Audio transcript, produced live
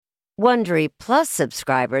Wondery Plus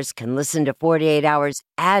subscribers can listen to 48 Hours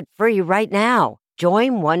ad-free right now.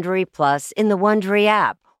 Join Wondery Plus in the Wondery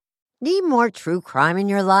app. Need more true crime in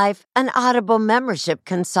your life? An Audible membership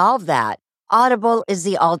can solve that. Audible is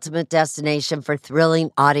the ultimate destination for thrilling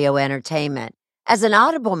audio entertainment. As an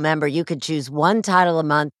Audible member, you could choose one title a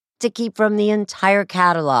month to keep from the entire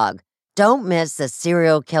catalog. Don't miss The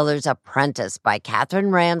Serial Killer's Apprentice by Katherine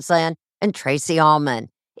Ramsland and Tracy Ullman.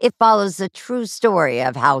 It follows the true story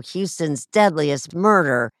of how Houston's deadliest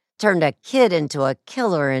murder turned a kid into a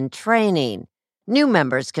killer in training. New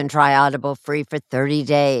members can try Audible free for 30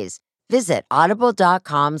 days. Visit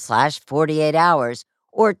audible.com/48 hours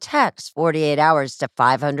or text 48 hours to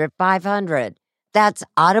 500-500. That's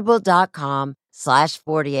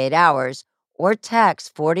audible.com/48 hours or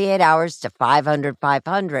text 48 hours to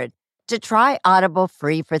 500-500 to try Audible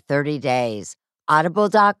free for 30 days.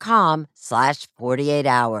 Audible.com/48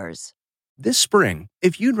 hours. This spring,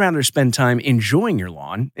 if you'd rather spend time enjoying your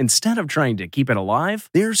lawn instead of trying to keep it alive,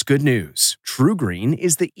 there's good news. True Green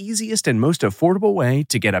is the easiest and most affordable way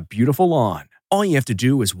to get a beautiful lawn. All you have to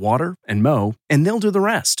do is water and mow, and they'll do the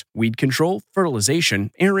rest. Weed control,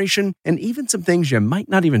 fertilization, aeration, and even some things you might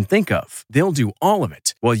not even think of. They'll do all of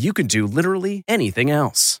it, while you can do literally anything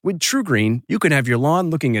else. With True Green, you can have your lawn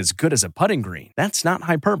looking as good as a putting green. That's not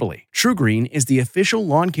hyperbole. True Green is the official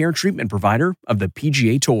lawn care treatment provider of the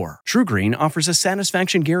PGA Tour. True Green offers a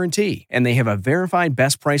satisfaction guarantee, and they have a verified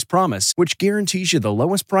best price promise, which guarantees you the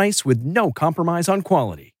lowest price with no compromise on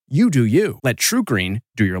quality. You do you. Let True Green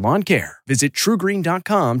do your lawn care. Visit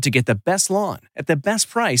TrueGreen.com to get the best lawn at the best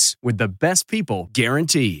price with the best people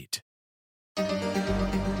guaranteed. And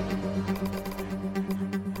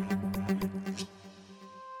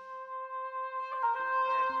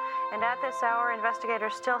at this hour,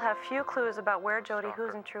 investigators still have few clues about where Jodi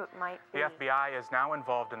Huisentruit might be. The FBI is now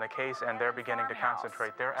involved in the case, and they're beginning to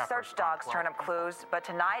concentrate their efforts. Search dogs turn up clues, but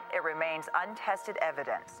tonight it remains untested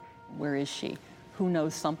evidence. Where is she? Who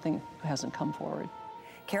knows something hasn't come forward?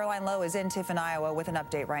 Caroline Lowe is in Tiffin, Iowa, with an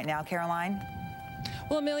update right now. Caroline?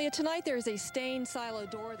 Well, Amelia, tonight there is a stained silo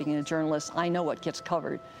door. Being a journalist, I know what gets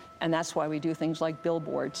covered, and that's why we do things like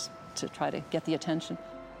billboards to try to get the attention.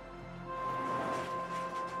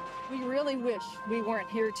 We really wish we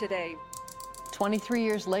weren't here today. 23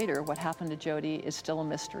 years later, what happened to Jodi is still a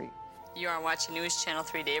mystery. You are watching News Channel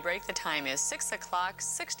 3 Daybreak. The time is 6 o'clock,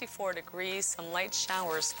 64 degrees, some light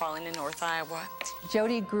showers falling in North Iowa.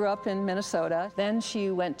 Jodi grew up in Minnesota. Then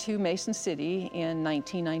she went to Mason City in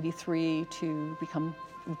 1993 to become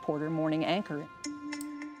reporter, morning anchor.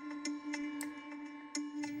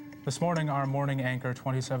 This morning, our morning anchor,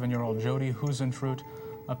 27-year-old Jodi Huisentruit,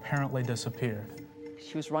 apparently disappeared.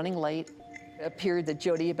 She was running late. It appeared that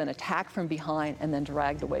Jodi had been attacked from behind and then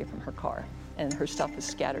dragged away from her car, and her stuff was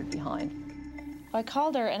scattered behind. I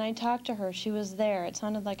called her and I talked to her. She was there. It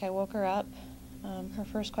sounded like I woke her up. Her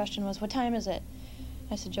first question was, "What time is it?"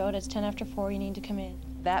 I said, "Jodi, it's 10 after 4. You need to come in."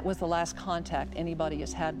 That was the last contact anybody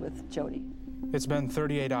has had with Jodi. It's been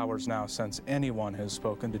 38 hours now since anyone has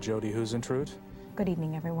spoken to Jodi Huisentruit. Good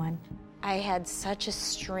evening, everyone. I had such a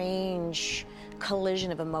strange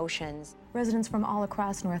collision of emotions. Residents from all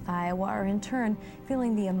across North Iowa are in turn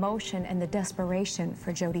feeling the emotion and the desperation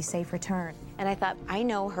for Jodi's safe return. And I thought, I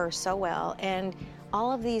know her so well, and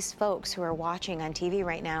all of these folks who are watching on TV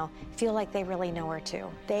right now feel like they really know her too.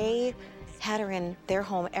 They had her in their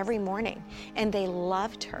home every morning, and they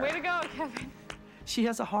loved her. Way to go, Kevin. She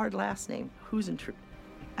has a hard last name, Huisentruit.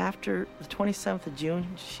 After the 27th of June,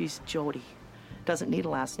 she's Jodi. Doesn't need a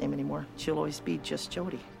last name anymore. She'll always be just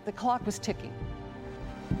Jodi. The clock was ticking.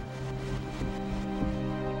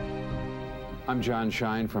 I'm John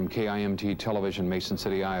Shine from KIMT Television, Mason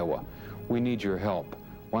City, Iowa. We need your help.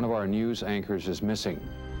 One of our news anchors is missing.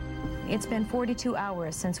 It's been 42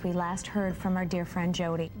 hours since we last heard from our dear friend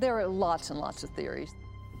Jodi. There are lots and lots of theories.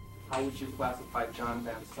 How would you classify John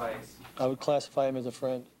Van Cise? I would classify him as a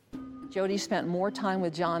friend. Jodi spent more time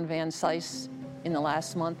with John Van Cise in the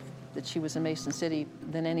last month that she was in Mason City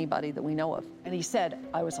than anybody that we know of. And he said,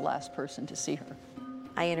 I was the last person to see her.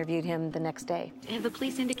 I interviewed him the next day. Have the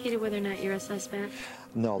police indicated whether or not you're a suspect?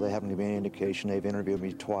 No, they haven't given me any indication. They've interviewed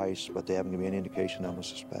me twice, but they haven't given me any indication I'm a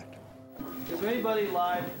suspect. Is there anybody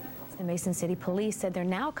alive? The Mason City Police said they're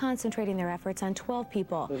now concentrating their efforts on 12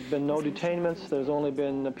 people. There's been no detainments. There's only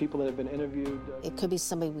been people that have been interviewed. It could be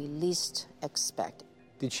somebody we least expect.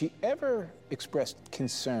 Did she ever express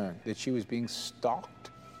concern that she was being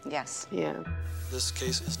stalked? Yes. Yeah. This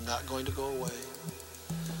case is not going to go away.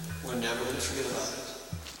 We're never going to forget about it.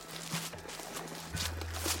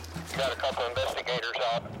 Got a couple investigators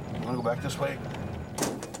out. You want to go back this way?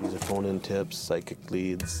 These are phone-in tips, psychic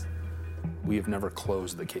leads. We have never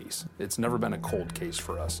closed the case. It's never been a cold case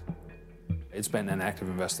for us. It's been an active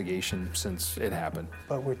investigation since it happened.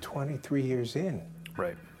 But we're 23 years in.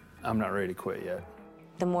 Right. I'm not ready to quit yet.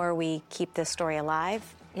 The more we keep this story alive,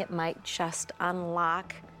 it might just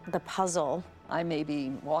unlock the puzzle. I may be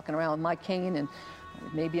walking around with my cane and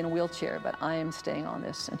maybe in a wheelchair, but I am staying on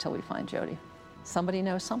this until we find Jodi. Somebody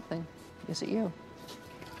knows something. Is it you?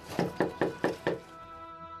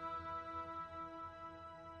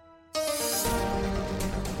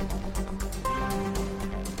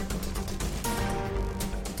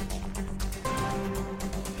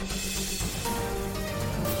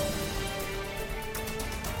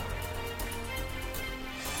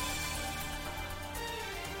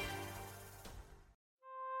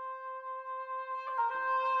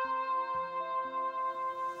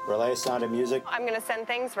 Relay Sound and Music. I'm going to send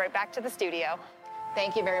things right back to the studio.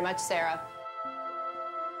 Thank you very much, Sarah.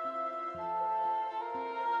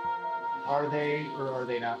 Are they or are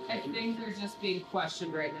they not? I think they're just being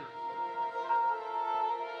questioned right now.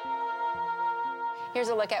 Here's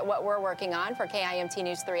a look at what we're working on for KIMT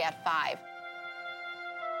News 3 at 5.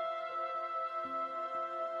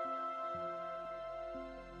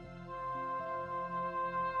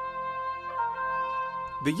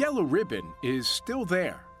 The yellow ribbon is still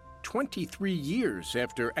there, 23 years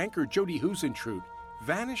after anchor Jodi Huisentruit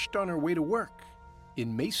vanished on her way to work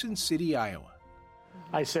in Mason City, Iowa.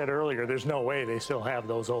 I said earlier, there's no way they still have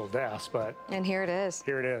those old desks, but... And here it is.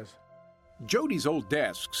 Here it is. Jodi's old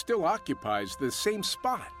desk still occupies the same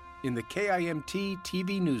spot in the KIMT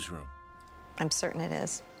TV newsroom. I'm certain it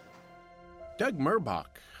is. Doug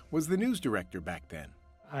Murbach was the news director back then.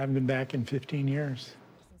 I haven't been back in 15 years.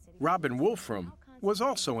 Robin Wolfram was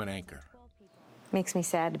also an anchor. Makes me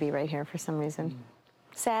sad to be right here for some reason.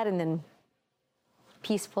 Sad and then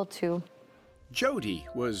peaceful too. Jodi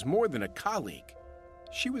was more than a colleague.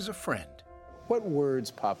 She was a friend. What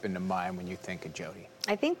words pop into mind when you think of Jodi?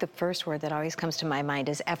 I think the first word that always comes to my mind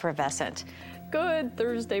is effervescent. Good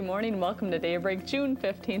Thursday morning. Welcome to Daybreak, June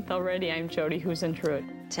 15th already. I'm Jodi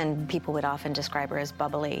Huisentruit. And people would often describe her as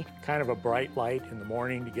bubbly. Kind of a bright light in the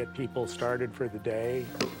morning to get people started for the day.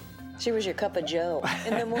 She was your cup of joe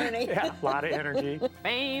in the morning. Yeah, a lot of energy.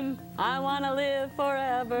 Fame, I want to live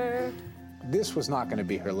forever. This was not going to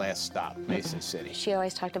be her last stop, Mason City. She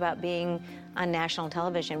always talked about being on national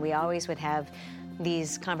television. We always would have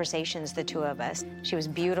these conversations, the two of us. She was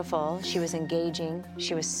beautiful, she was engaging,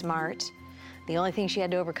 she was smart. The only thing she had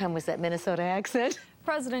to overcome was that Minnesota accent.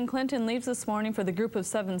 President Clinton leaves this morning for the Group of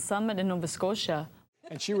Seven summit in Nova Scotia.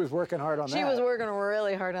 And she was working hard on that. She was working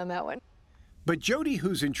really hard on that one. But Jodi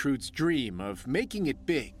Huisentruit's dream of making it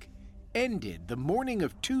big ended the morning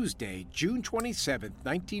of Tuesday, June 27,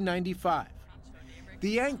 1995.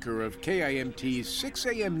 The anchor of KIMT's 6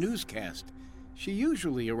 a.m. newscast, she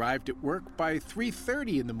usually arrived at work by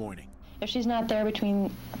 3:30 in the morning. If she's not there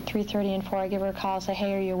between 3:30 and 4, I give her a call, say,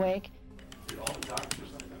 hey, are you awake?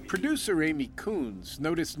 Producer Amy Coons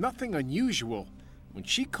noticed nothing unusual when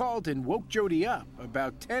she called and woke Jodi up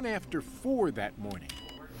about 10 after 4 that morning.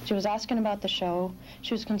 She was asking about the show.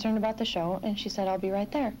 She was concerned about the show, and she said, I'll be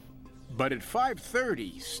right there. But at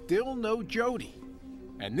 5:30, still no Jodi.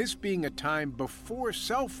 And this being a time before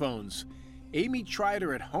cell phones, Amy tried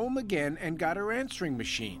her at home again and got her answering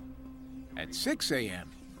machine. At 6 a.m.,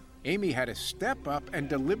 Amy had to step up and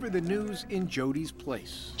deliver the news in Jodi's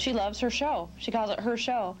place. She loves her show. She calls it her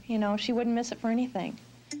show. You know, she wouldn't miss it for anything.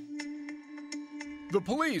 The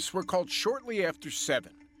police were called shortly after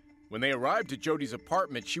 7. When they arrived at Jodi's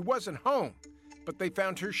apartment, she wasn't home, but they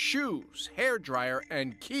found her shoes, hairdryer,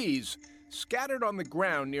 and keys scattered on the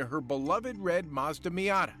ground near her beloved red Mazda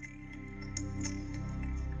Miata.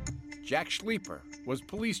 Jack Schleeper was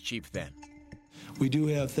police chief then. We do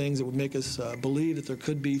have things that would make us believe that there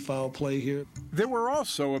could be foul play here. There were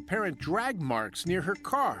also apparent drag marks near her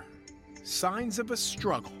car, signs of a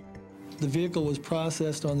struggle. The vehicle was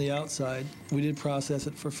processed on the outside. We did process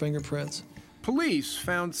it for fingerprints. Police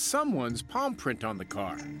found someone's palm print on the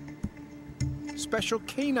car. Special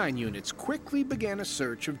canine units quickly began a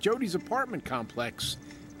search of Jodi's apartment complex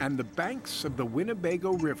and the banks of the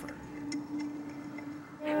Winnebago River.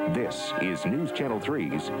 This is News Channel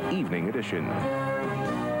 3's Evening Edition.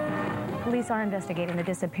 Police are investigating the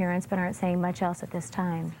disappearance but aren't saying much else at this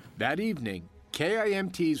time. That evening,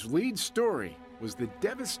 KIMT's lead story was the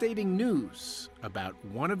devastating news about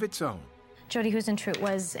one of its own. Jodi Huisentruit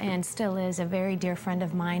was and still is a very dear friend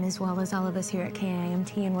of mine, as well as all of us here at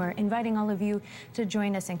KIMT, and we're inviting all of you to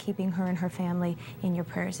join us in keeping her and her family in your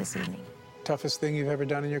prayers this evening. Toughest thing you've ever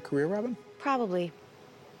done in your career, Robin? Probably,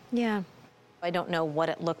 yeah. I don't know what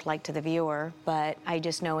it looked like to the viewer, but I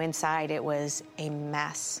just know inside it was a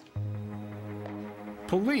mess.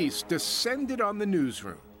 Police descended on the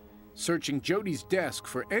newsroom, searching Jodi's desk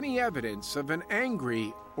for any evidence of an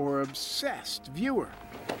angry or obsessed viewer.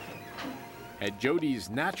 Had Jodi's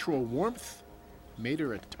natural warmth made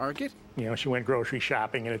her a target? You know, she went grocery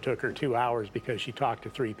shopping and it took her 2 hours because she talked to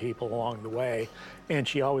 3 people along the way, and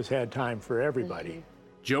she always had time for everybody.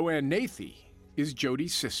 Joanne Nathy is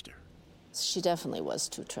Jodi's sister. She definitely was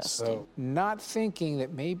too trusting. So, not thinking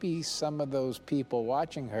that maybe some of those people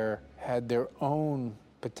watching her had their own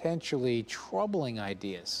potentially troubling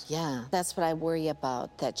ideas. Yeah, that's what I worry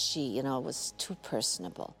about, that she, you know, was too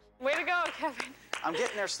personable. Way to go, Kevin. I'm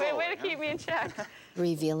getting there slowly. Way to keep me in check.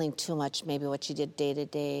 Revealing too much, maybe what she did day to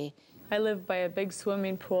day. I live by a big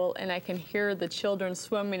swimming pool, and I can hear the children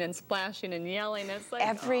swimming and splashing and yelling. It's like,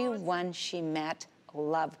 everyone she met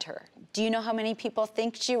loved her. Do you know how many people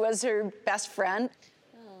think she was her best friend?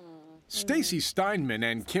 Stacy Steinman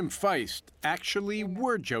and Kim Feist actually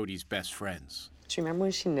were Jodi's best friends. Do you remember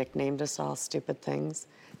when she nicknamed us all stupid things?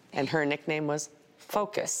 And her nickname was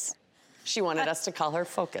Focus. She wanted us to call her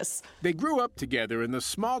Focus. They grew up together in the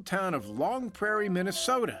small town of Long Prairie,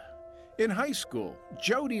 Minnesota. In high school,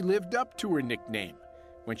 Jodi lived up to her nickname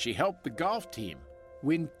when she helped the golf team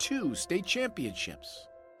win 2 state championships.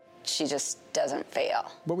 She just doesn't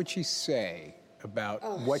fail. What would she say about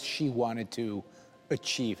what she wanted to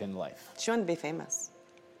achieve in life? She wanted to be famous.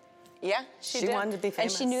 Yeah, she did. wanted to be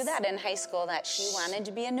famous. And she knew that in high school, that she wanted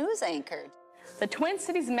to be a news anchor. the Twin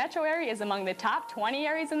Cities metro area is among the top 20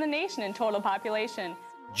 areas in the nation in total population.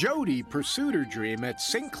 Jodi pursued her dream at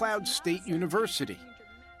St. Cloud State University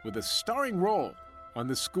with a starring role on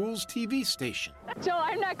the school's TV station. Joe,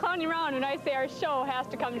 I'm not clowning around when I say our show has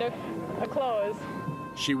to come to a close.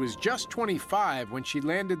 She was just 25 when she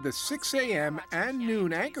landed the 6 a.m. and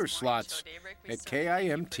noon anchor slots at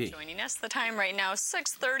KIMT. Joining us, the time right now,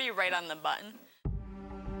 6:30, right on the button.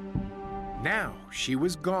 Now she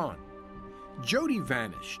was gone. Jodi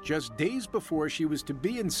vanished just days before she was to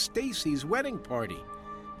be in Stacy's wedding party,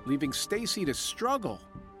 leaving Stacy to struggle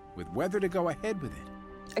with whether to go ahead with it.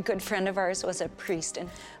 A good friend of ours was a priest, and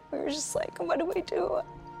we were just like, what do we do?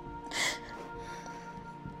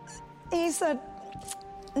 He said,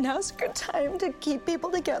 now's a good time to keep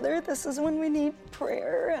people together. This is when we need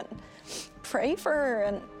prayer, and pray for her,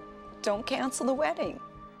 and don't cancel the wedding.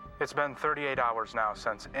 It's been 38 hours now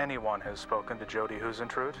since anyone has spoken to Jodi Who's in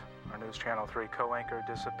Truth. Our News Channel 3 co-anchor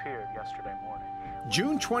disappeared yesterday morning.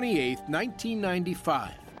 June 28,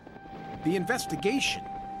 1995. The investigation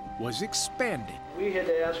was expanded. We had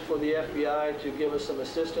asked for the FBI to give us some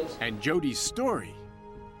assistance. And Jodi's story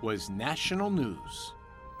was national news.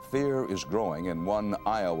 Fear is growing in one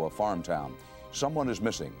Iowa farm town. Someone is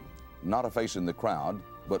missing. Not a face in the crowd,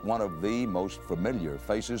 but one of the most familiar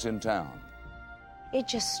faces in town. It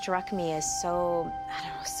just struck me as so, I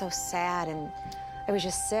don't know, so sad, and I was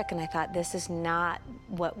just sick, and I thought, this is not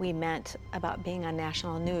what we meant about being on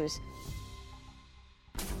national news.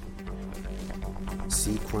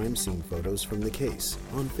 See crime scene photos from the case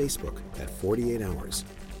on Facebook at 48 Hours.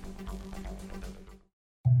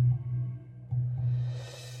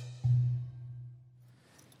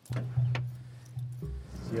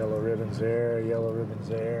 Yellow ribbons there, yellow ribbons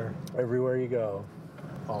there. Everywhere you go,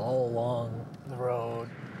 all along the road.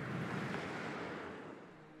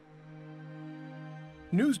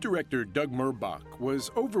 News director Doug Murbach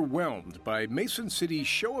was overwhelmed by Mason City's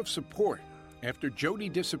show of support after Jodi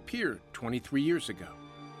disappeared 23 years ago.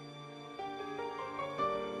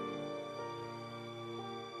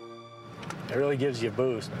 It really gives you a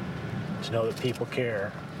boost to know that people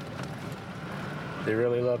care. They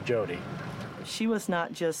really love Jodi. She was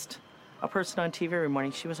not just a person on TV every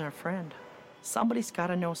morning, she was our friend. Somebody's got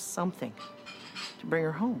to know something to bring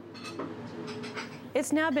her home.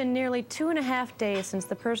 It's now been nearly 2.5 days since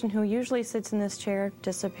the person who usually sits in this chair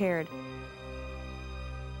disappeared.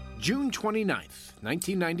 June 29th,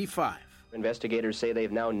 1995. Investigators say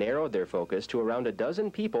they've now narrowed their focus to around a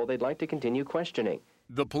dozen people they'd like to continue questioning.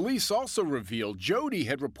 The police also revealed Jodi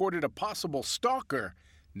had reported a possible stalker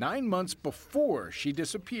 9 months before she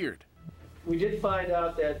disappeared. We did find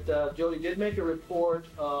out that Jodi did make a report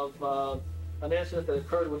of an incident that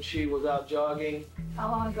occurred when she was out jogging.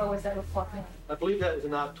 How long ago was that report? I believe that was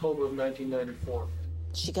in October of 1994.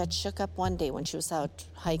 She got shook up one day when she was out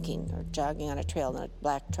hiking or jogging on a trail and a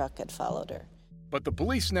black truck had followed her. But the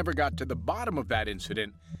police never got to the bottom of that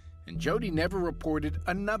incident, and Jodi never reported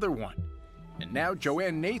another one. And now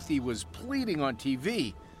Joanne Nathy was pleading on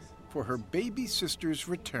TV for her baby sister's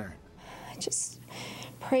return. I just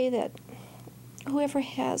pray that whoever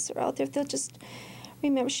has her out there, they'll just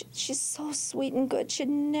remember she's so sweet and good. She'd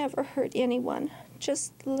never hurt anyone.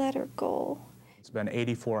 Just let her go. been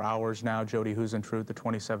 84 hours now. Jodi, who's in truth, the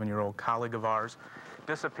 27-year-old colleague of ours,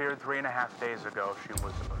 disappeared 3.5 days ago. She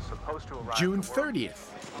was supposed to arrive June 30th.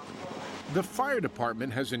 The fire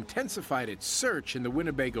department has intensified its search in the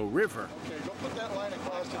Winnebago River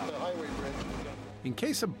in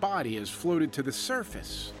case a body has floated to the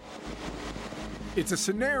surface. It's a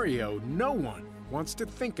scenario no one wants to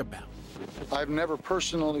think about. I've never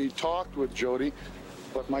personally talked with Jodi,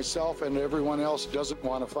 but myself and everyone else doesn't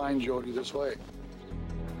want to find Jodi this way.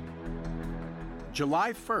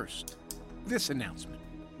 July 1st, this announcement.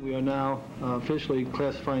 We are now officially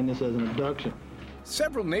classifying this as an abduction.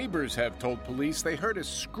 Several neighbors have told police they heard a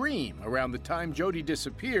scream around the time Jodi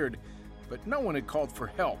disappeared, but no one had called for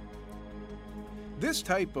help. This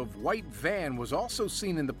type of white van was also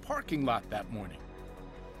seen in the parking lot that morning.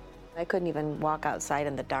 I couldn't even walk outside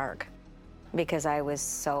in the dark because I was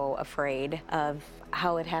so afraid of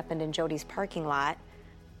how it happened in Jodi's parking lot.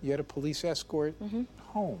 You had a police escort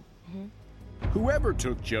home. Whoever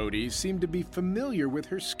took Jodi seemed to be familiar with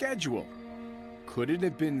her schedule. Could it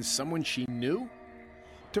have been someone she knew?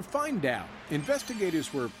 To find out,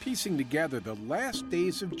 investigators were piecing together the last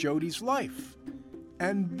days of Jodi's life.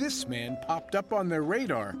 And this man popped up on their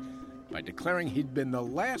radar by declaring he'd been the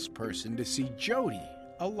last person to see Jodi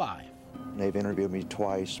alive. They've interviewed me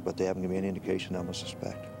twice, but they haven't given me any indication I'm a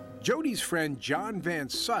suspect. Jodi's friend John Van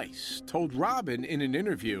Cise told Robin in an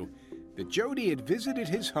interview that Jodi had visited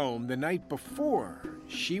his home the night before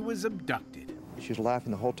she was abducted. She was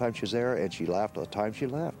laughing the whole time she was there, and she laughed all the time she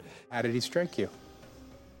left. How did he strike you?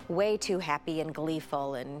 Way too happy and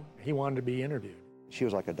gleeful, and he wanted to be interviewed. She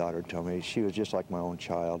was like a daughter to me. She was just like my own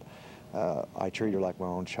child. I treat her like my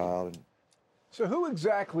own child. So who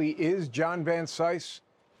exactly is John Van Cise?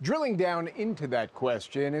 Drilling down into that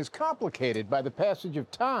question is complicated by the passage of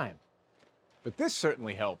time. But this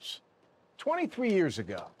certainly helps. 23 years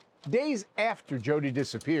ago, days after Jodi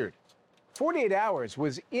disappeared, 48 Hours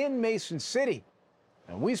was in Mason City,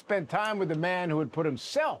 and we spent time with the man who had put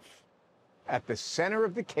himself at the center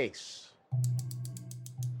of the case.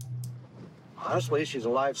 Honestly, she's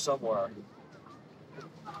alive somewhere.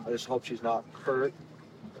 I just hope she's not hurt.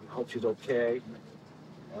 I hope she's okay.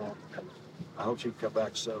 I hope she can come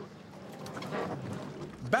back soon.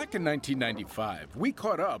 Back in 1995, we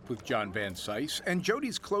caught up with John Van Cise and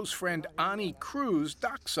Jodi's close friend Ani Cruz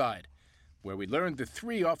dockside, where we learned the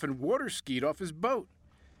three often water skied off his boat.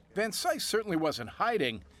 Van Cise certainly wasn't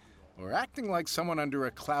hiding or acting like someone under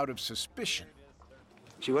a cloud of suspicion.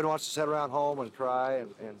 She wouldn't want us to sit around home and cry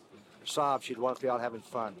and sob. She'd want to be out having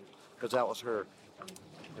fun, because that was her.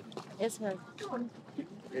 It's her.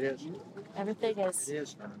 It is. Everything is. It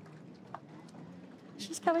is.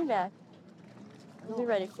 She's coming back. We'll be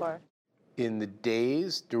ready for her. In the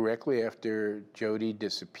days directly after Jodi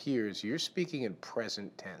disappears, you're speaking in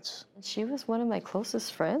present tense. She was one of my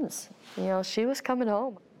closest friends. You know, she was coming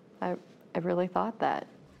home. I really thought that.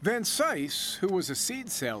 Van Cise, who was a seed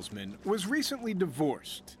salesman, was recently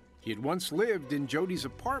divorced. He had once lived in Jodi's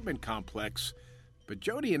apartment complex, but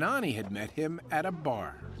Jodi and Ani had met him at a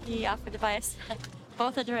bar. He offered to buy us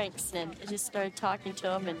both the drinks, and I just started talking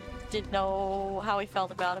to him and didn't know how he felt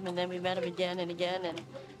about him, and then we met him again and again. And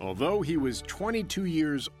although he was 22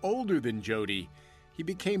 years older than Jodi, he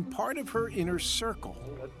became part of her inner circle.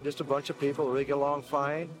 Just a bunch of people who really get along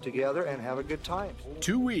fine together and have a good time.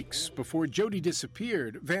 2 weeks before Jodi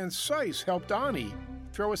disappeared, Van Cise helped Ani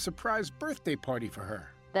throw a surprise birthday party for her.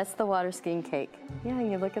 that's the water skiing cake. Yeah,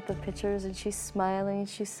 you look at the pictures and she's smiling.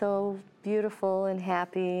 She's so beautiful and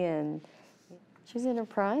happy, and she's in her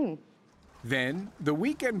prime. Then, the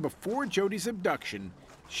weekend before Jodi's abduction,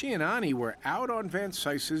 she and Ani were out on Van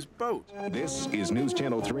Cise's boat. This is News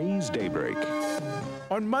Channel 3's Daybreak.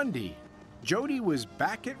 On Monday, Jodi was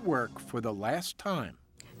back at work for the last time.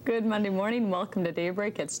 Good Monday morning. Welcome to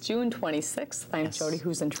Daybreak. It's June 26th. I'm Jodi,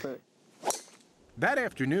 who's in truth. That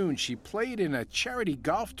afternoon, she played in a charity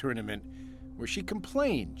golf tournament where she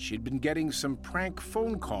complained she'd been getting some prank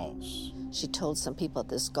phone calls. She told some people at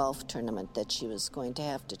this golf tournament that she was going to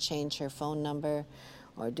have to change her phone number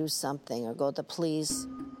or do something or go to the police.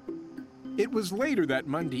 It was later that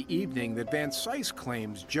Monday evening that Van Cise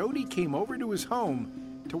claims Jodi came over to his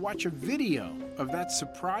home to watch a video of that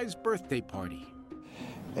surprise birthday party.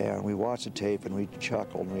 And we watched the tape and we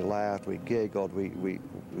chuckled and we laughed, we giggled, we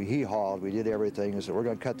hee-hawed, we did everything. And said, we're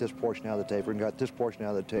going to cut this portion out of the tape, we're going to cut this portion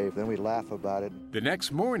out of the tape. Then we laugh about it. The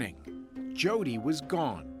next morning, Jodi was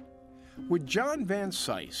gone. Would John Van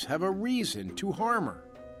Cise have a reason to harm her?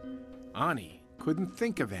 Ani couldn't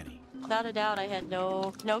think of any. Without a doubt, I had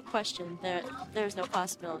no question that there's no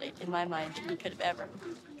possibility in my mind he could have ever.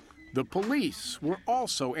 The police were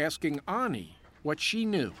also asking Ani what she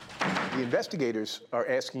knew. The investigators are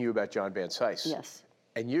asking you about John Van Cise. Yes.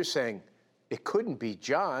 And you're saying it couldn't be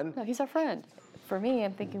John. No, he's our friend. For me,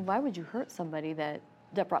 I'm thinking, why would you hurt somebody that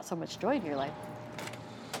brought so much joy in your life?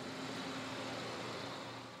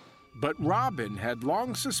 But Robin had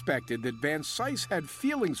long suspected that Van Cise had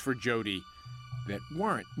feelings for Jodi that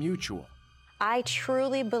weren't mutual. I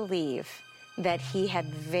truly believe that he had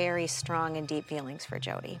very strong and deep feelings for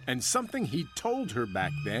Jodi. And something he told her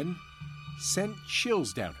back then sent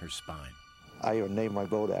chills down her spine. I even named my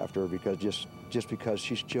boat after her because just because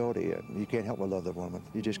she's Jodi, you can't help but love the woman.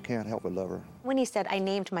 You just can't help but love her. When he said, I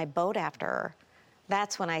named my boat after her,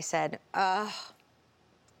 that's when I said, ugh,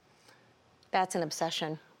 that's an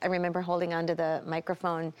obsession. I remember holding onto the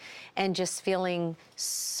microphone and just feeling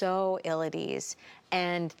so ill at ease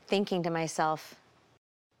and thinking to myself,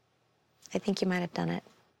 I think you might have done it.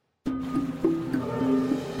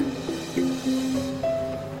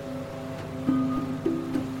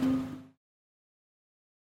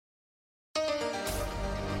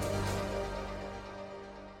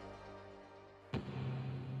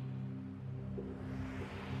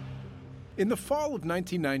 In the fall of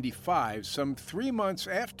 1995, some 3 months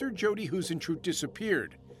after Jodi Huisentruit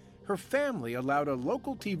disappeared, her family allowed a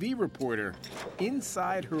local TV reporter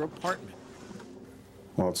inside her apartment.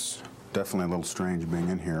 Well, it's definitely a little strange being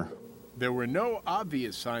in here. There were no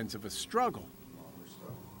obvious signs of a struggle.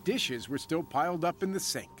 Dishes were still piled up in the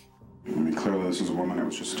sink. I mean, clearly this is a woman that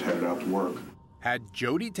was just headed out to work. Had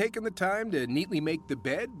Jodi taken the time to neatly make the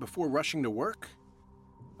bed before rushing to work?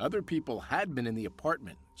 Other people had been in the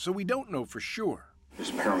apartment, so we don't know for sure. There's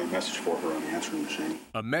apparently a message for her on the answering machine.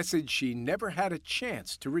 A message she never had a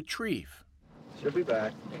chance to retrieve. She'll be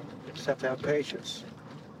back. Just have to have patience.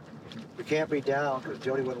 We can't be down because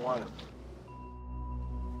Jodi wouldn't want it.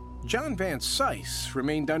 John Van Cise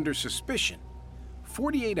remained under suspicion.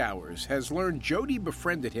 48 Hours has learned Jodi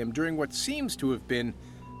befriended him during what seems to have been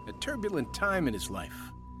a turbulent time in his life.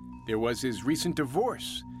 There was his recent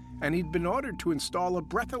divorce, and he'd been ordered to install a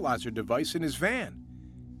breathalyzer device in his van.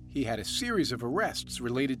 He had a series of arrests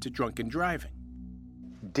related to drunken driving.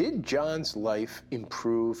 Did John's life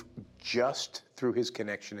improve just through his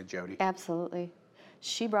connection to Jodi? Absolutely.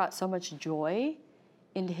 She brought so much joy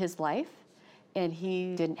into his life, and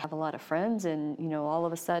he didn't have a lot of friends, and, all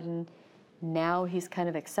of a sudden, now he's kind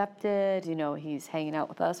of accepted, he's hanging out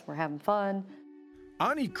with us, we're having fun.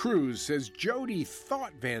 Ani Cruz says Jodi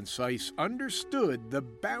thought Van Cise understood the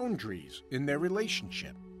boundaries in their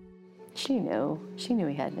relationship. She knew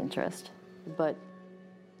he had an interest, but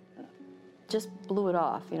just blew it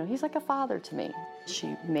off. He's like a father to me.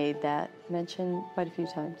 She made that mention quite a few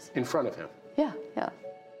times. In front of him? Yeah.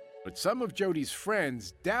 But some of Jodi's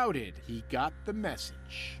friends doubted he got the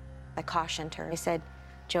message. I cautioned her. I said,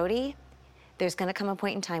 Jodi, there's going to come a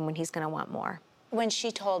point in time when he's going to want more. When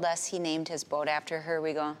she told us he named his boat after her,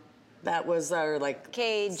 we go, that was our,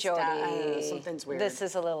 okay, Jodi, something's weird. This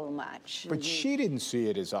is a little much. But she didn't see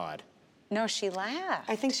it as odd. No, she laughed.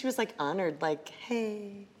 I think she was honored,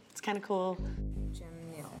 hey, it's kind of cool.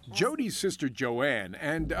 Jodi's sister Joanne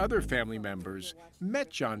and other family members met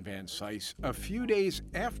John Van Cise a few days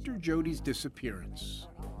after Jodi's disappearance.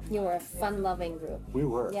 You were a fun-loving group. We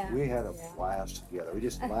were. Yeah. We had a blast together. We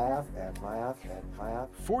just laughed and laughed and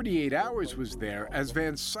laughed. 48 Hours was there as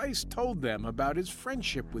Van Cise told them about his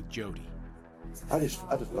friendship with Jodi. I just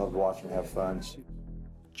love watching him have fun.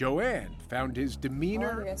 Joanne found his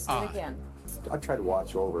demeanor odd. I try to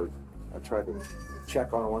watch over. I try to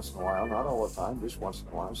check on her once in a while, not all the time, just once in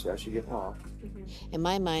a while, see how she getting along. In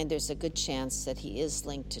my mind, there's a good chance that he is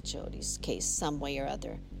linked to Jodi's case some way or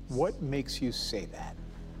other. What makes you say that?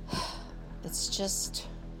 It's just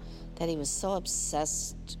that he was so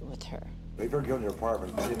obsessed with her. Leave her go in your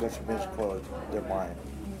apartment, she makes her men's clothes, they're mine.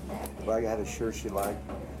 If I had a shirt she liked,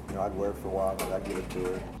 I'd wear it for a while, but I'd give it to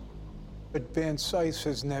her. But Van Cise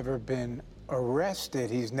has never been arrested.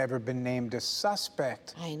 He's never been named a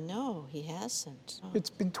suspect. I know, he hasn't. Oh. It's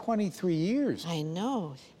been 23 years. I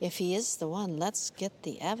know. If he is the one, let's get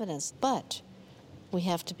the evidence. But we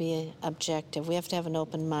have to be objective. We have to have an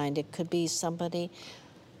open mind. It could be somebody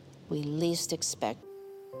we least expect.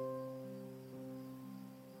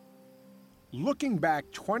 Looking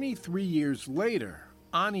back 23 years later,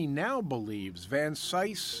 Ani now believes Van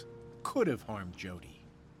Cise could have harmed Jodi.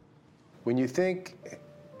 When you think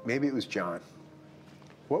maybe it was John,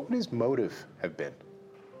 what would his motive have been?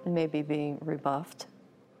 Maybe being rebuffed.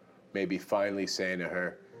 Maybe finally saying to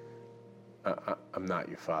her, I'm not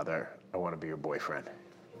your father, I want to be your boyfriend.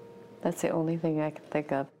 That's the only thing I can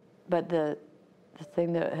think of. But the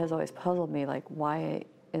thing that has always puzzled me, why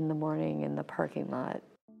in the morning in the parking lot?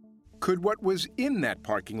 Could what was in that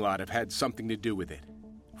parking lot have had something to do with it?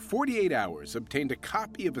 48 Hours obtained a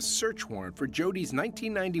copy of a search warrant for Jodi's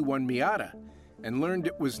 1991 Miata and learned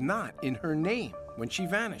it was not in her name when she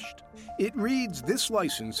vanished. It reads this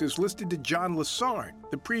license is listed to John Lessard,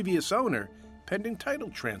 the previous owner, pending title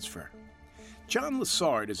transfer. John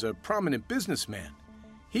Lessard is a prominent businessman.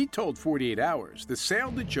 He told 48 Hours the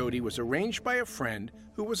sale to Jodi was arranged by a friend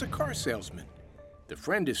who was a car salesman. The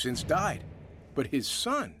friend has since died, but his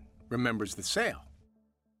son remembers the sale.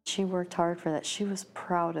 She worked hard for that. She was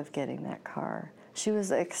proud of getting that car. She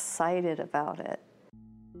was excited about it.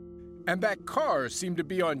 And that car seemed to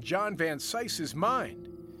be on John Van Cise's mind.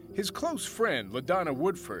 His close friend, LaDonna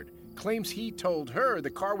Woodford, claims he told her the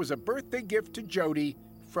car was a birthday gift to Jodi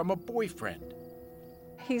from a boyfriend.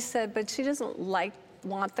 He said, but she doesn't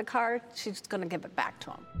want the car. She's going to give it back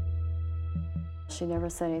to him. She never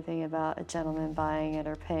said anything about a gentleman buying it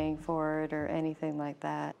or paying for it or anything like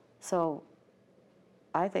that. So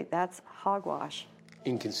I think that's hogwash.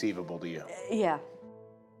 Inconceivable to you. Yeah.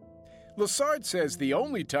 Lessard says the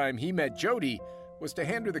only time he met Jodi was to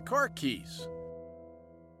hand her the car keys.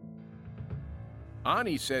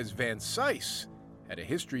 Ani says Van Cise had a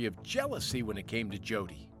history of jealousy when it came to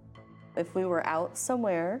Jodi. If we were out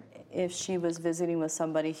somewhere, if she was visiting with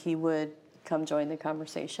somebody, he would come join the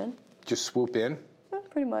conversation. Just swoop in?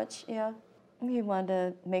 Pretty much, yeah. He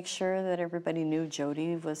wanted to make sure that everybody knew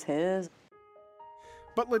Jodi was his.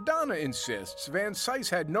 But LaDonna insists Van Cise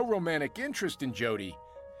had no romantic interest in Jodi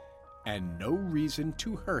and no reason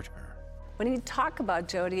to hurt her. When you talk about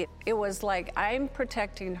Jodi, it was like, I'm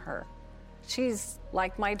protecting her. She's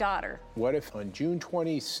like my daughter. What if on June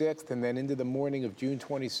 26th and then into the morning of June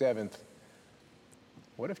 27th,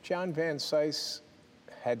 what if John Van Cise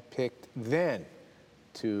had picked then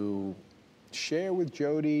to share with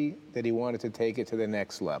Jodi that he wanted to take it to the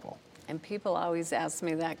next level? And people always ask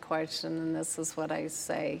me that question, and this is what I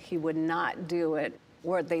say. He would not do it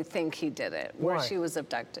where they think he did it, where Why? she was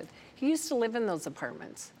abducted. He used to live in those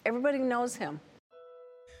apartments. Everybody knows him.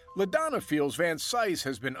 LaDonna feels Van Cise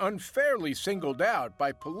has been unfairly singled out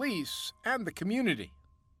by police and the community.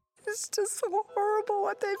 It's just so horrible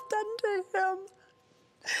what they've done to him.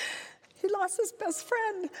 He lost his best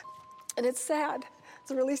friend, and it's sad.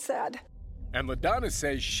 It's really sad. And LaDonna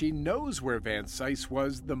says she knows where Van Cise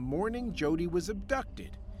was the morning Jodi was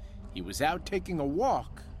abducted. He was out taking a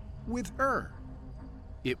walk with her.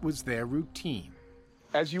 It was their routine.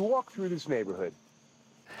 As you walk through this neighborhood,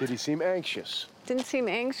 did he seem anxious? Didn't seem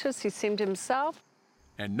anxious. He seemed himself.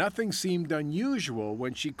 And nothing seemed unusual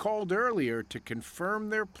when she called earlier to confirm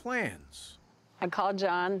their plans. I called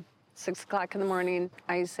John, 6 o'clock in the morning.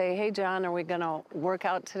 I say, hey, John, are we going to work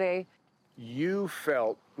out today? You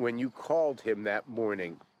felt when you called him that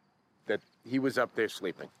morning that he was up there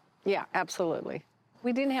sleeping? Yeah, absolutely.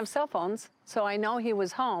 We didn't have cell phones, so I know he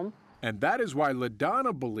was home. And that is why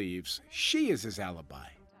LaDonna believes she is his alibi.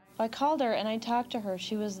 I called her and I talked to her.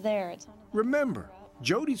 She was there. Remember,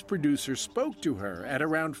 Jodi's producer spoke to her at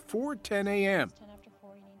around 4:10 a.m.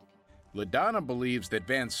 LaDonna believes that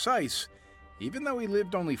Van Cise, even though he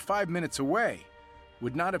lived only 5 minutes away,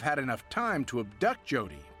 would not have had enough time to abduct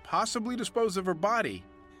Jodi, possibly dispose of her body,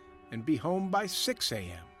 and be home by 6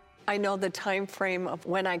 a.m. I know the time frame of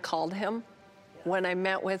when I called him, when I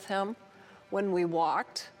met with him, when we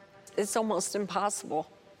walked. It's almost impossible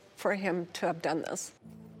for him to have done this.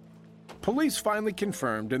 Police finally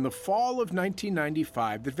confirmed in the fall of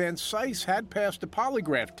 1995 that Van Cise had passed a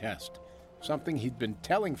polygraph test, something he'd been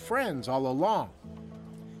telling friends all along.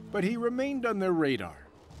 But he remained on their radar.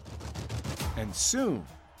 And soon,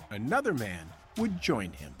 another man would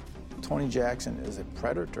join him. Tony Jackson is a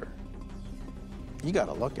predator. You got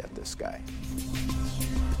to look at this guy.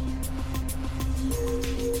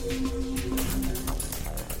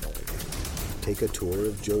 Take a tour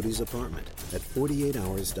of Jodi's apartment at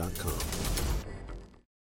 48hours.com.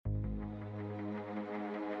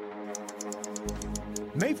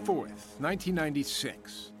 May 4th,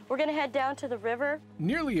 1996. We're gonna head down to the river.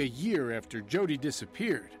 Nearly a year after Jodi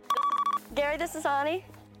disappeared, Gary, this is Ani.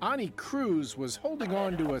 Ani Cruz was holding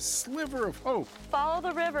on to a sliver of hope Follow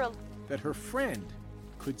the river. that her friend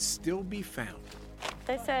could still be found.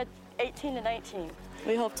 They said 18 to 19.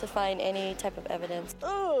 We hope to find any type of evidence.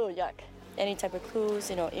 Oh, yuck. Any type of clues,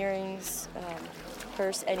 earrings,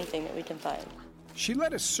 purse, anything that we can find. She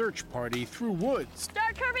led a search party through woods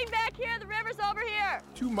Start curving back here. The river's over here.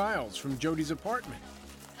 2 miles from Jodi's apartment.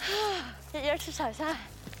 Get your exercise, huh?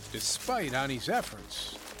 Despite Ani's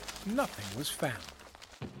efforts, nothing was found.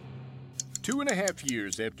 2.5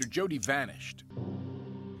 years after Jodi vanished,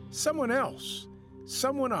 someone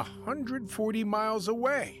 140 miles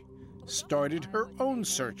away, started her own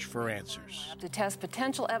search for answers. To test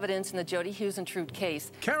potential evidence in the Jodi Hughes Intrude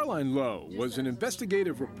case. Caroline Lowe was an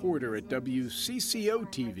investigative reporter at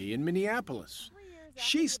WCCO-TV in Minneapolis.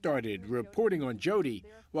 She started reporting on Jodi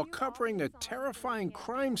while covering a terrifying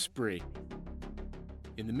crime spree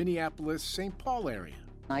in the Minneapolis-St. Paul area.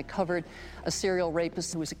 I covered a serial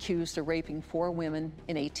rapist who was accused of raping 4 women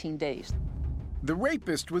in 18 days. The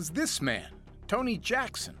rapist was this man, Tony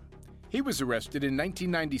Jackson. He was arrested in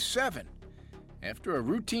 1997. After a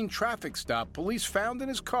routine traffic stop, police found in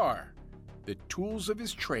his car the tools of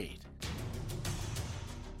his trade.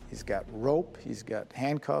 He's got rope, he's got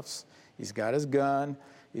handcuffs, he's got his gun,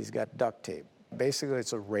 he's got duct tape. Basically,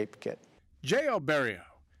 it's a rape kit. Jay Alberio,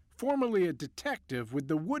 formerly a detective with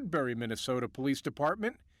the Woodbury, Minnesota Police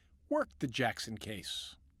Department, worked the Jackson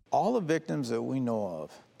case. All the victims that we know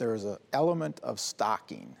of, there is an element of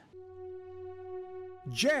stalking.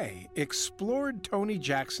 Jay explored Tony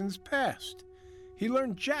Jackson's past. He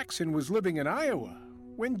learned Jackson was living in Iowa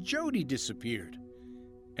when Jodi disappeared,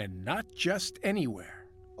 and not just anywhere.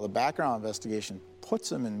 The background investigation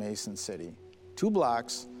puts him in Mason City, 2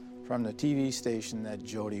 blocks from the TV station that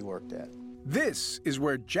Jodi worked at. This is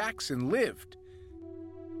where Jackson lived.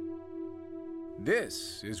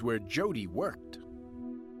 This is where Jodi worked.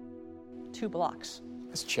 2 blocks.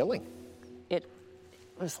 It's chilling. It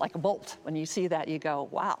was like a bolt. When you see that, you go,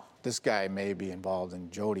 wow. This guy may be involved in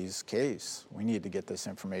Jodi's case. We need to get this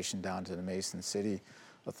information down to the Mason City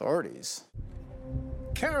authorities.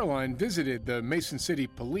 Caroline visited the Mason City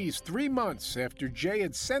police 3 months after Jay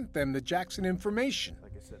had sent them the Jackson information.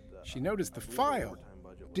 She noticed the file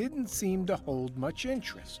didn't seem to hold much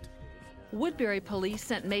interest. Woodbury police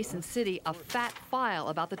sent Mason City a fat file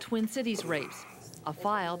about the Twin Cities rapes, a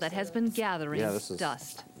file that has been gathering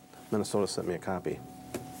dust. Minnesota sent me a copy.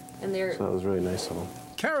 And they're... So that was really nice of them.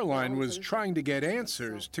 Caroline was trying to get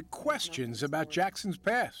answers to questions about Jackson's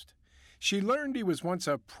past. She learned he was once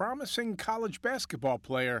a promising college basketball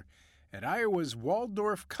player at Iowa's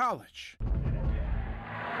Waldorf College.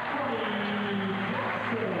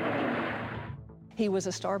 He was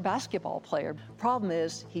a star basketball player. Problem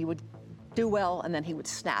is, he would do well and then he would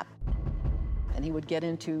snap. And he would get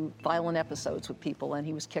into violent episodes with people, and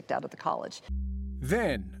he was kicked out of the college.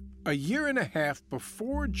 Then, a year and a half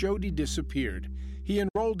before Jodi disappeared, he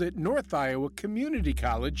enrolled at North Iowa Community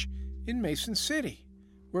College in Mason City,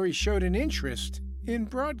 where he showed an interest in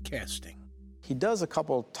broadcasting. He does a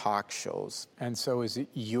couple talk shows. And so is it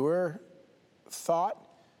your thought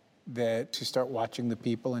that to start watching the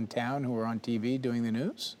people in town who are on TV doing the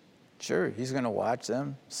news? Sure, he's going to watch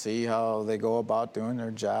them, see how they go about doing their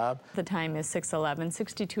job. The time is 6:11,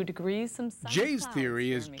 62 degrees. Jay's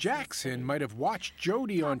theory is Jackson might have watched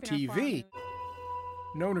Jodi on TV,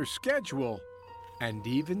 known her schedule, and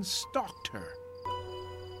even stalked her.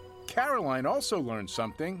 Caroline also learned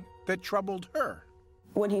something that troubled her.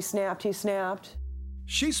 When he snapped, he snapped.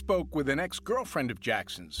 She spoke with an ex-girlfriend of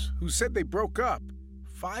Jackson's who said they broke up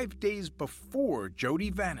 5 days before Jodi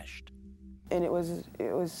vanished. And it was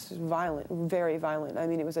violent, very violent. I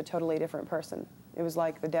mean, it was a totally different person. It was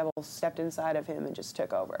like the devil stepped inside of him and just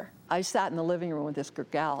took over. I sat in the living room with this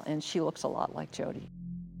gal, and she looks a lot like Jodi.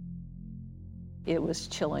 It was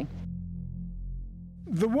chilling.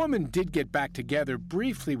 The woman did get back together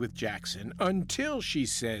briefly with Jackson until, she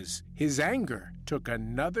says, his anger took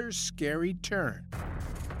another scary turn.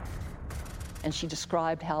 And she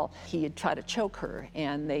described how he had tried to choke her,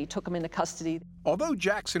 and they took him into custody. Although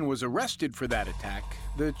Jackson was arrested for that attack,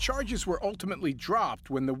 the charges were ultimately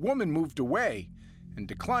dropped when the woman moved away and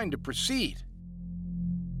declined to proceed.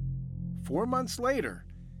 4 months later,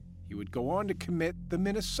 he would go on to commit the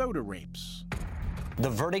Minnesota rapes.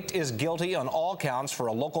 The verdict is guilty on all counts for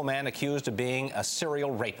a local man accused of being a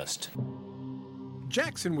serial rapist.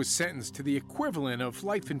 Jackson was sentenced to the equivalent of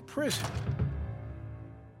life in prison.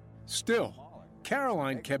 Still,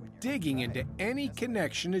 Caroline kept digging into any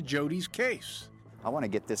connection to Jodi's case. I want to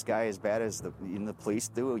get this guy as bad as the police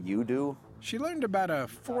do, you do. She learned about a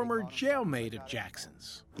former jailmate of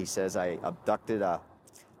Jackson's. He says I abducted a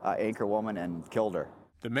anchor woman and killed her.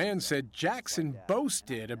 The man said Jackson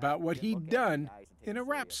boasted about what he'd done in a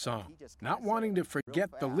rap song. Not wanting to forget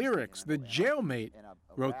the lyrics, the jailmate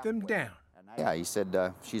wrote them down. Yeah, he said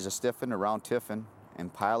she's a stiffin' around tiffin'.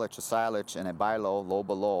 And pilot a silage and a buy low, low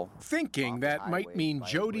below. Thinking that might mean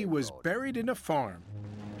Jodi was buried in a farm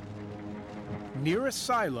near a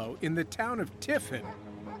silo in the town of Tiffin.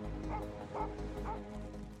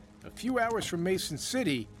 A few hours from Mason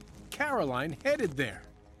City, Caroline headed there.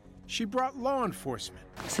 She brought law enforcement.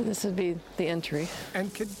 So this would be the entry.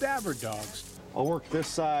 And cadaver dogs. I'll work this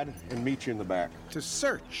side and meet you in the back. To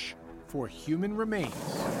search for human remains.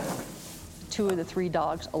 2 of the 3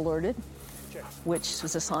 dogs alerted, which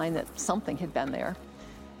was a sign that something had been there.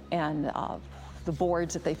 And the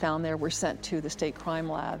boards that they found there were sent to the state crime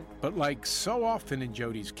lab. But like so often in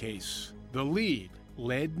Jodi's case, the lead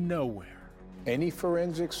led nowhere. Any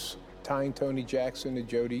forensics tying Tony Jackson to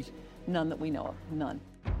Jodi? None that we know of, none.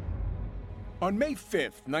 On May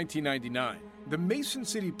 5th, 1999, the Mason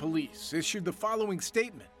City Police issued the following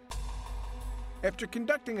statement. After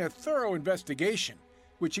conducting a thorough investigation,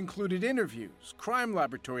 which included interviews, crime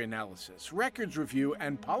laboratory analysis, records review,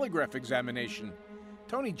 and polygraph examination,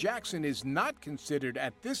 Tony Jackson is not considered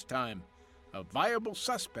at this time a viable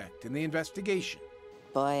suspect in the investigation.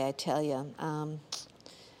 Boy, I tell you,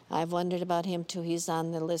 I've wondered about him too. He's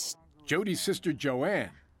on the list. Jodi's sister Joanne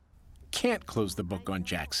can't close the book on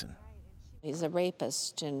Jackson. He's a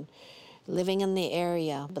rapist and living in the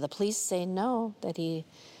area, but the police say no, that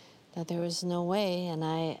there was no way, and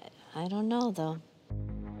I don't know though.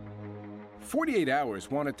 48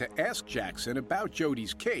 Hours wanted to ask Jackson about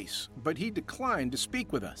Jodi's case, but he declined to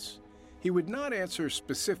speak with us. He would not answer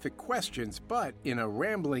specific questions, but in a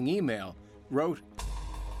rambling email wrote,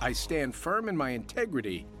 "I stand firm in my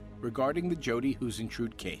integrity regarding the Jodi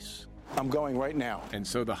Huisentruit case. I'm going right now." And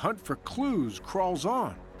so the hunt for clues crawls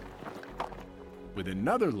on, with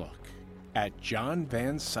another look at John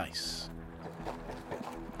Van Cise.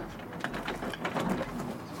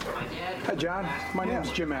 Hi, John. My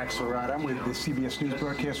name's Jim Axelrod. I'm with the CBS News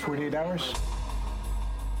broadcast 48 Hours.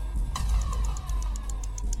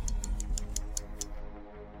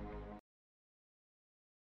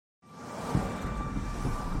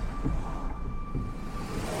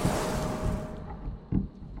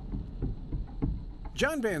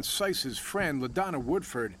 John Van Cise's friend, LaDonna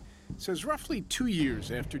Woodford, says roughly 2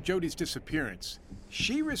 years after Jodi's disappearance,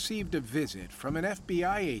 she received a visit from an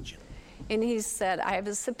FBI agent. And he said, I have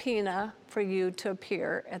a subpoena for you to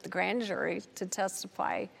appear at the grand jury to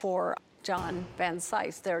testify for John Van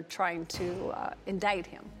Cise. They're trying to indict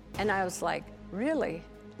him. And I was like, really?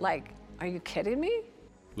 Like, are you kidding me?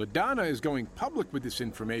 LaDonna is going public with this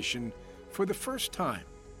information for the first time.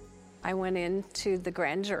 I went into the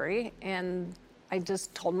grand jury and I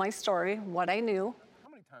just told my story, what I knew.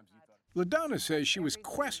 LaDonna says she was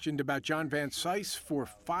questioned about John Van Cise for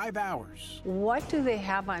 5 hours. What do they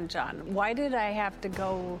have on John? Why did I have to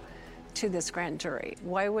go to this grand jury?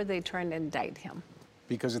 Why were they trying to indict him?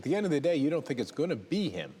 Because at the end of the day, you don't think it's going to be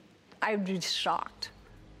him. I'd be shocked.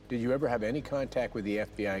 Did you ever have any contact with the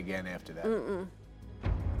FBI again after that? Mm-mm.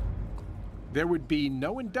 There would be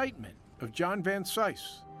no indictment of John Van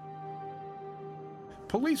Cise.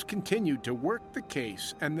 Police continued to work the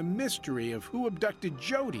case, and the mystery of who abducted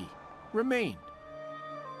Jodi remained.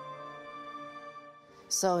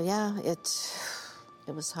 So yeah, it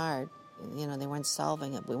was hard. You know, they weren't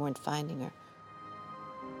solving it. We weren't finding her.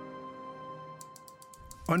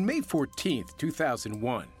 On May 14th,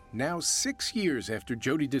 2001, now 6 years after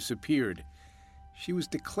Jodi disappeared, she was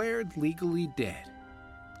declared legally dead.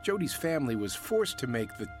 Jodi's family was forced to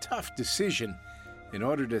make the tough decision in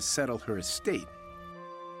order to settle her estate.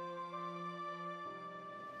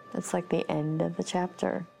 That's like the end of the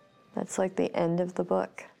chapter. That's like the end of the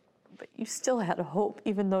book. But you still had a hope,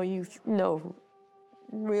 even though you know,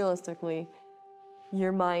 realistically,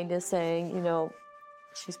 your mind is saying, you know,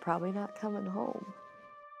 she's probably not coming home.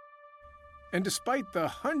 And despite the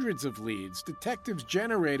hundreds of leads detectives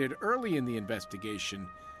generated early in the investigation,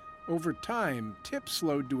 over time, tips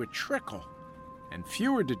slowed to a trickle, and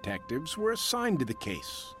fewer detectives were assigned to the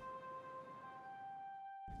case.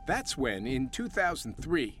 That's when, in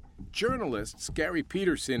 2003, journalists Gary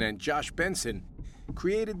Peterson and Josh Benson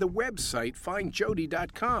created the website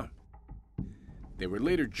FindJodi.com. They were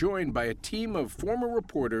later joined by a team of former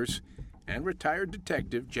reporters and retired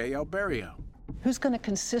detective J.L. Berrio. Who's going to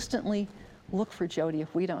consistently look for Jodi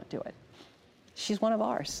if we don't do it? She's one of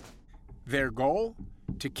ours. Their goal?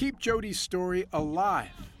 To keep Jodi's story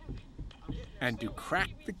alive and to crack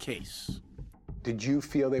the case. Did you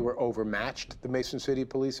feel they were overmatched, the Mason City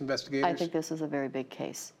police investigators? I think this is a very big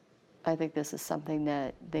case. I think this is something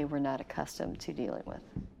that they were not accustomed to dealing with.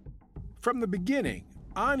 From the beginning,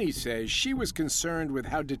 Ani says she was concerned with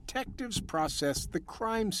how detectives processed the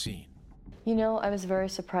crime scene. You know, I was very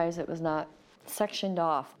surprised it was not sectioned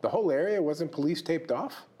off. The whole area wasn't police taped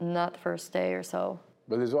off? Not the first day or so.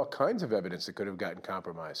 But there's all kinds of evidence that could have gotten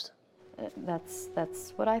compromised.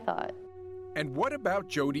 That's what I thought. And what about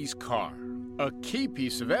Jodi's car? A key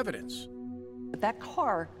piece of evidence. That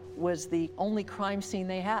car was the only crime scene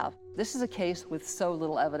they have. This is a case with so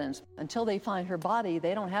little evidence. Until they find her body,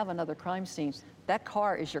 they don't have another crime scene. That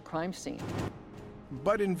car is your crime scene.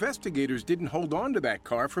 But investigators didn't hold on to that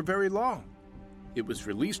car for very long. It was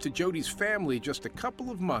released to Jodi's family just a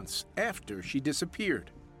couple of months after she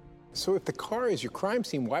disappeared. So if the car is your crime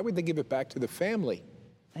scene, why would they give it back to the family?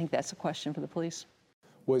 I think that's a question for the police.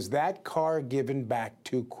 Was that car given back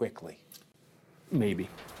too quickly? Maybe.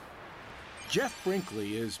 Jeff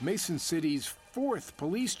Brinkley is Mason City's 4th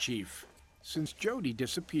police chief since Jodi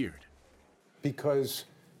disappeared. Because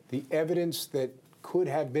the evidence that could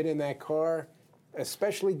have been in that car,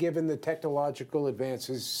 especially given the technological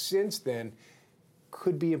advances since then,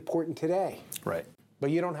 could be important today. Right.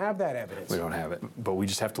 But you don't have that evidence. We don't have it, but we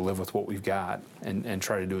just have to live with what we've got and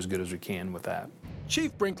try to do as good as we can with that.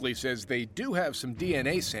 Chief Brinkley says they do have some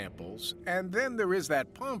DNA samples, and then there is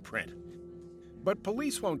that palm print. But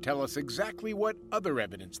police won't tell us exactly what other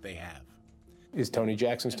evidence they have. Is Tony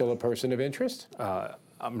Jackson still a person of interest?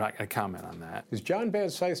 I'm not going to comment on that. Is John Van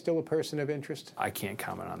Syce still a person of interest? I can't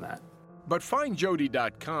comment on that. But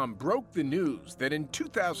FindJodi.com broke the news that in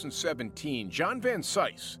 2017, John Van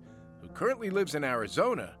Syce, who currently lives in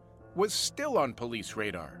Arizona, was still on police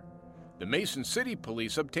radar. The Mason City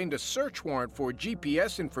police obtained a search warrant for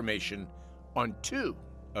GPS information on 2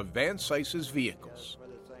 of Van Syce's vehicles.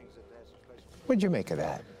 What'd you make of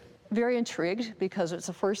that? Very intrigued, because it's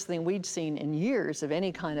the first thing we'd seen in years of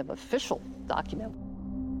any kind of official document.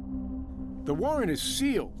 The warrant is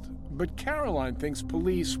sealed, but Caroline thinks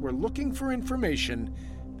police were looking for information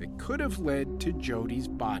that could have led to Jodi's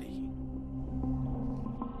body.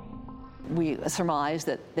 We surmise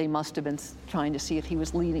that they must have been trying to see if he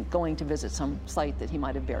was going to visit some site that he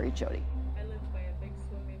might have buried Jodi.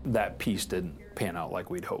 That piece didn't pan out like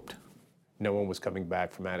we'd hoped. No one was coming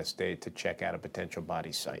back from out of state to check out a potential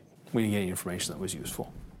body site. We didn't get any information that was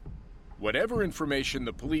useful. Whatever information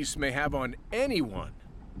the police may have on anyone,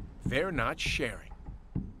 they're not sharing.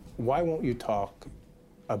 Why won't you talk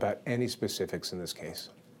about any specifics in this case?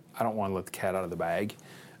 I don't want to let the cat out of the bag.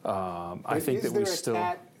 I think that we still...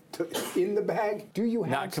 Is there a cat in the bag? Do you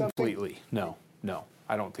have Not something? completely, no.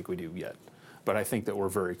 I don't think we do yet. But I think that we're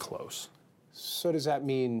very close. So does that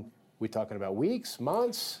mean we're talking about weeks,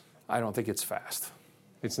 months? I don't think it's fast.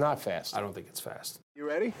 It's not fast. I don't think it's fast. You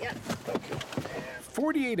ready? Yeah.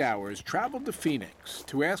 48 Hours traveled to Phoenix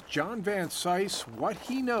to ask John Van Syce what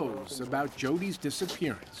he knows about Jodi's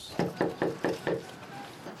disappearance.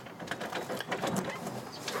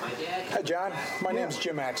 Hi, John. My name's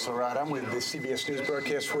Jim Axelrod. I'm with the CBS News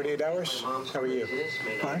broadcast 48 Hours. How are you?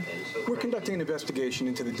 Fine. We're conducting an investigation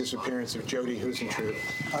into the disappearance of Jodi Huisentruit.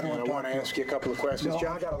 I want to ask you a couple of questions. No.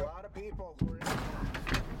 John, got a lot of people.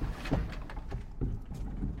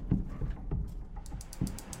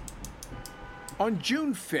 On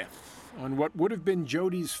June 5th, on what would have been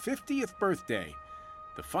Jodi's 50th birthday,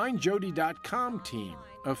 the FindJodi.com team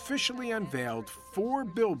officially unveiled 4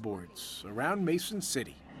 billboards around Mason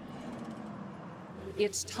City.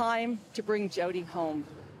 It's time to bring Jodi home.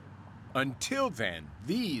 Until then,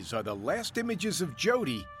 these are the last images of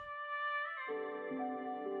Jodi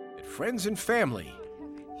that friends and family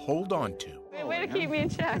hold on to. Way to keep me in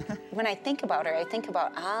check. When I think about her, I think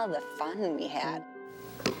about all the fun we had.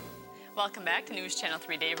 Welcome back to News Channel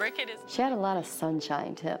 3 Daybreak. It is She had a lot of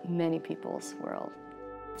sunshine to many people's world.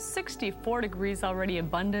 64 degrees already,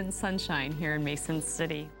 abundant sunshine here in Mason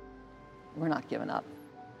City. We're not giving up.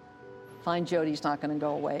 Find Jodi's not going to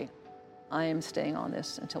go away. I am staying on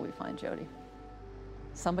this until we find Jodi.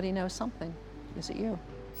 Somebody knows something. Is it you?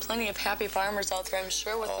 Plenty of happy farmers out there, I'm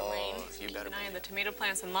sure, with the rain. Keep an eye on the tomato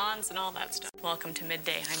plants and lawns and all that stuff. Welcome to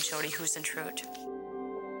Midday. I'm Jodi Huisentruit.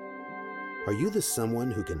 Are you the someone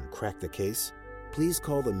who can crack the case? Please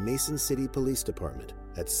call the Mason City Police Department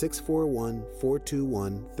at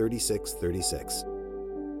 641-421-3636.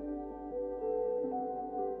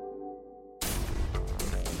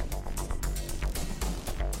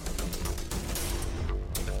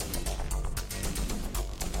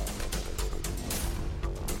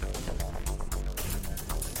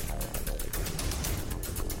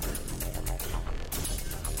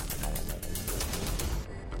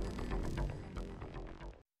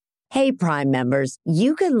 Hey, Prime members,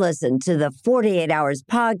 you can listen to the 48 Hours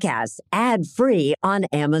podcast ad-free on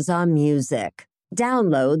Amazon Music.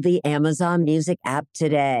 Download the Amazon Music app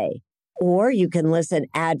today. Or you can listen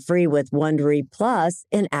ad-free with Wondery Plus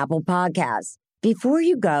in Apple Podcasts. Before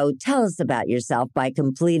you go, tell us about yourself by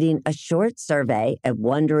completing a short survey at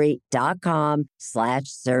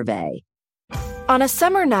Wondery.com/survey. On a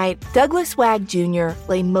summer night, Douglas Wag Jr.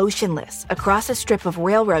 lay motionless across a strip of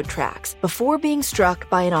railroad tracks before being struck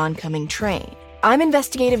by an oncoming train. I'm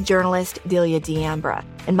investigative journalist Delia D'Ambra,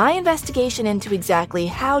 and my investigation into exactly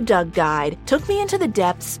how Doug died took me into the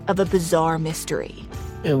depths of a bizarre mystery.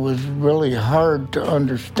 It was really hard to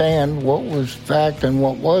understand what was fact and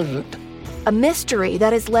what wasn't. A mystery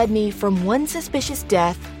that has led me from one suspicious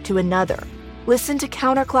death to another. Listen to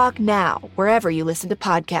Counterclock now, wherever you listen to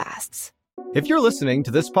podcasts. If you're listening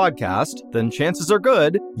to this podcast, then chances are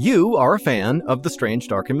good you are a fan of the strange,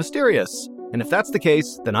 dark, and mysterious. And if that's the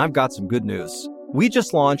case, then I've got some good news. We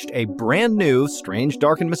just launched a brand new strange,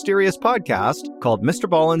 dark, and mysterious podcast called Mr.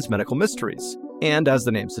 Ballen's Medical Mysteries. And as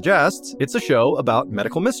the name suggests, it's a show about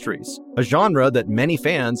medical mysteries, a genre that many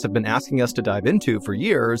fans have been asking us to dive into for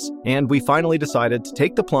years, and we finally decided to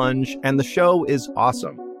take the plunge, and the show is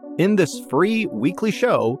awesome. In this free weekly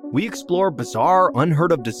show, we explore bizarre,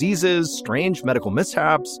 unheard of diseases, strange medical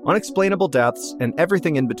mishaps, unexplainable deaths, and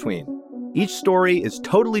everything in between. Each story is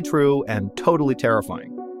totally true and totally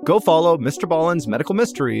terrifying. Go follow Mr. Ballen's Medical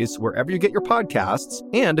Mysteries wherever you get your podcasts,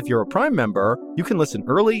 and if you're a Prime member, you can listen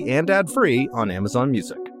early and ad-free on Amazon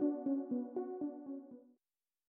Music.